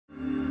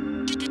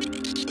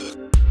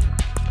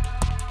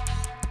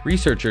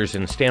Researchers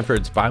in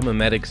Stanford's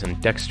biomimetics and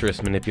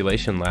dexterous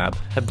manipulation lab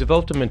have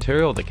developed a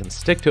material that can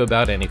stick to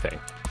about anything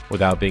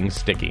without being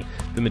sticky.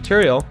 The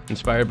material,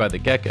 inspired by the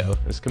gecko,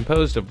 is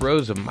composed of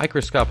rows of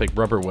microscopic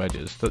rubber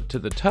wedges that to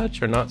the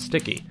touch are not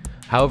sticky.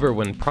 However,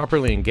 when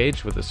properly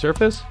engaged with the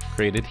surface,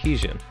 create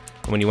adhesion.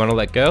 And when you want to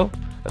let go,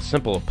 a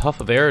simple puff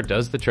of air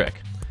does the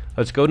trick.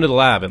 Let's go into the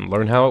lab and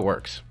learn how it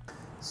works.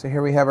 So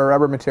here we have our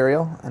rubber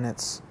material, and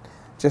it's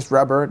just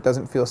rubber. It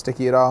doesn't feel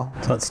sticky at all.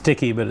 It's not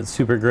sticky, but it's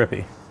super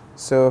grippy.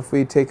 So if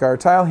we take our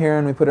tile here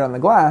and we put it on the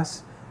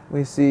glass,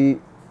 we see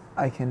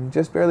I can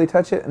just barely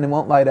touch it and it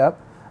won't light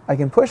up. I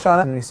can push on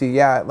it and we see,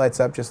 yeah, it lights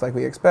up just like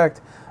we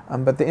expect.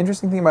 But the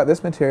interesting thing about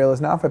this material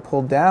is now if I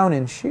pull down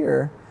in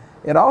shear,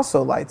 it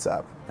also lights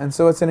up. And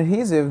so it's an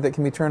adhesive that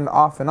can be turned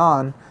off and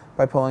on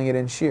by pulling it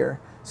in shear.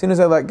 As soon as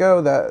I let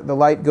go, the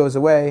light goes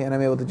away and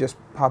I'm able to just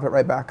pop it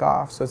right back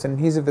off. So it's an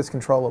adhesive that's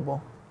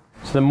controllable.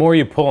 So the more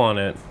you pull on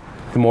it,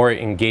 the more it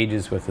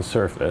engages with the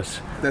surface,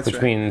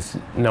 which means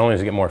not only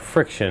does it get more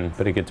friction,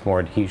 but it gets more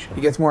adhesion.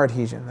 It gets more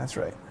adhesion, that's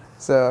right.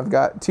 So I've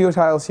got two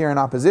tiles here in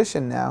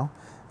opposition now,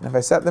 and if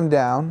I set them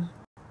down,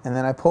 and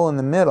then I pull in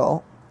the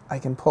middle, I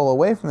can pull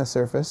away from the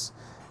surface,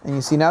 and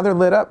you see now they're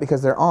lit up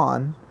because they're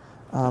on,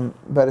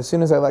 but as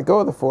soon as I let go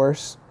of the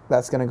force,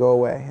 that's going to go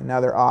away, and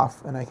now they're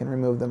off, and I can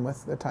remove them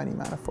with a tiny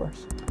amount of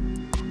force.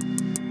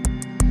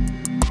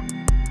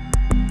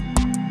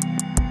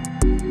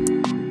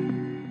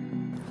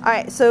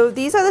 Alright, so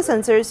these are the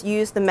sensors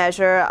used to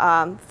measure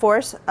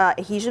force,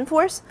 adhesion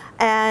force,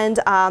 and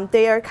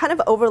they are kind of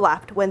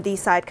overlapped when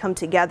these sides come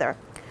together.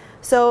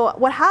 So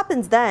what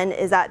happens then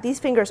is that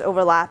these fingers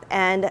overlap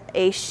and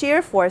a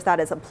shear force that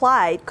is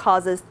applied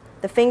causes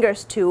the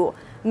fingers to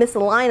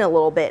misalign a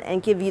little bit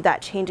and give you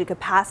that change in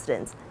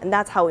capacitance, and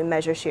that's how we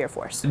measure shear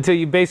force. So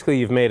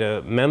you've made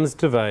a MEMS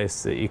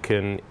device that you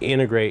can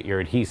integrate your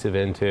adhesive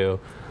into,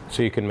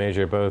 so you can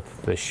measure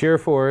both the shear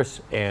force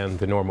and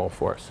the normal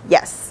force.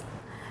 Yes.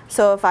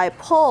 So if I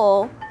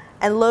pull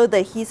and load the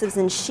adhesives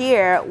in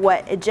shear,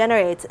 what it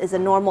generates is a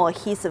normal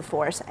adhesive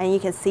force, and you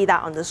can see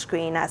that on the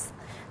screen as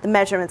the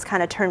measurements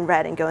kind of turn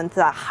red and go into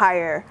that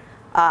higher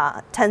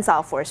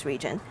tensile force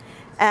region.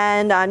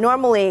 And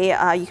normally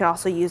you can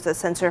also use the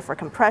sensor for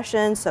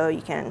compression, so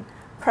you can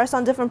press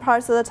on different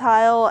parts of the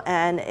tile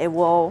and it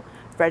will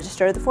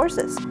register the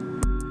forces.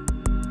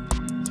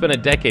 It's been a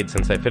decade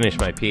since I finished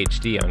my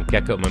PhD on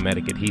gecko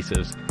mimetic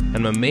adhesives, and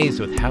I'm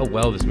amazed with how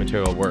well this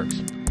material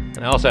works.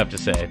 And I also have to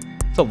say,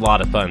 it's a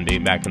lot of fun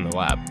being back in the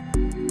lab.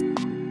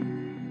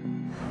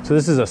 So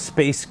this is a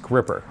space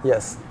gripper.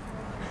 Yes.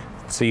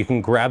 So you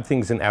can grab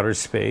things in outer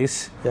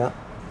space. Yeah.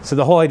 So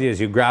the whole idea is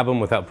you grab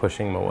them without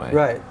pushing them away.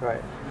 Right,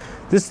 right.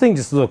 This thing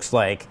just looks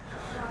like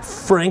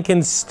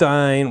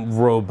Frankenstein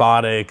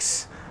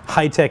robotics,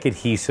 high-tech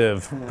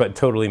adhesive, but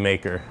totally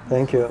maker.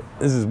 Thank you.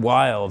 This is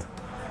wild.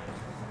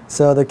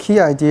 So the key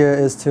idea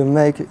is to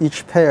make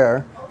each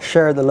pair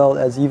share the load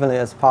as evenly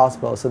as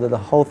possible so that the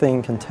whole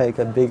thing can take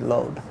a big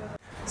load.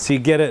 So you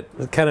get it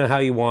kind of how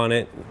you want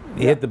it,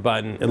 you hit the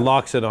button, it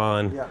locks it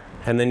on,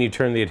 and then you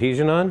turn the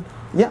adhesion on?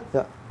 Yeah,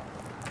 yeah.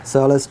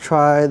 So let's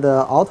try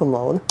the auto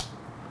mode.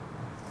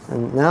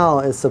 And now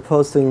it's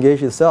supposed to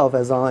engage itself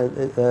as long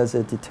as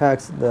it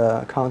detects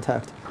the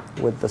contact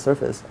with the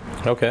surface.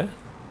 Okay.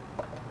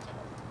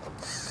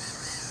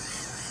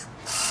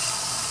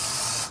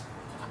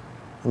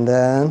 And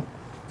then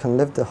you can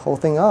lift the whole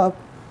thing up,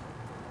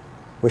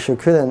 which you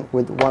couldn't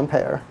with one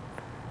pair.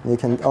 You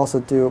can also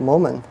do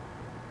moment.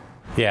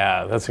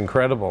 Yeah, that's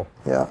incredible.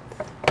 Yeah.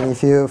 And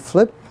if you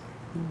flip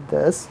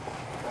this,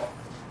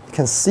 you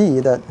can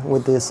see that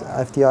with this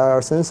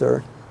FDIR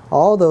sensor,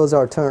 all those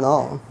are turned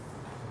on.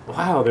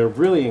 Wow, they're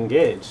really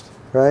engaged.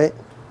 Right?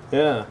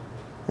 Yeah.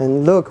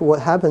 And look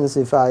what happens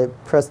if I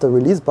press the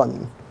release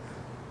button.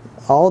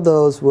 All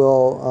those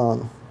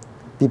will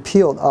be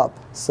peeled up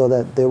so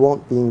that they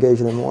won't be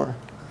engaged anymore.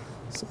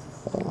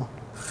 So,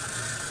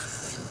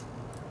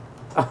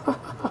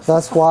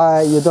 that's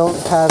why you don't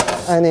have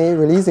any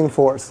releasing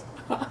force.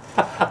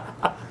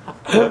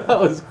 That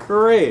was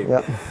great.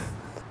 Yep.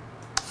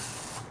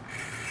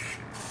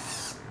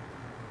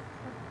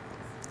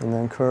 And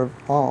then curve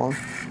on.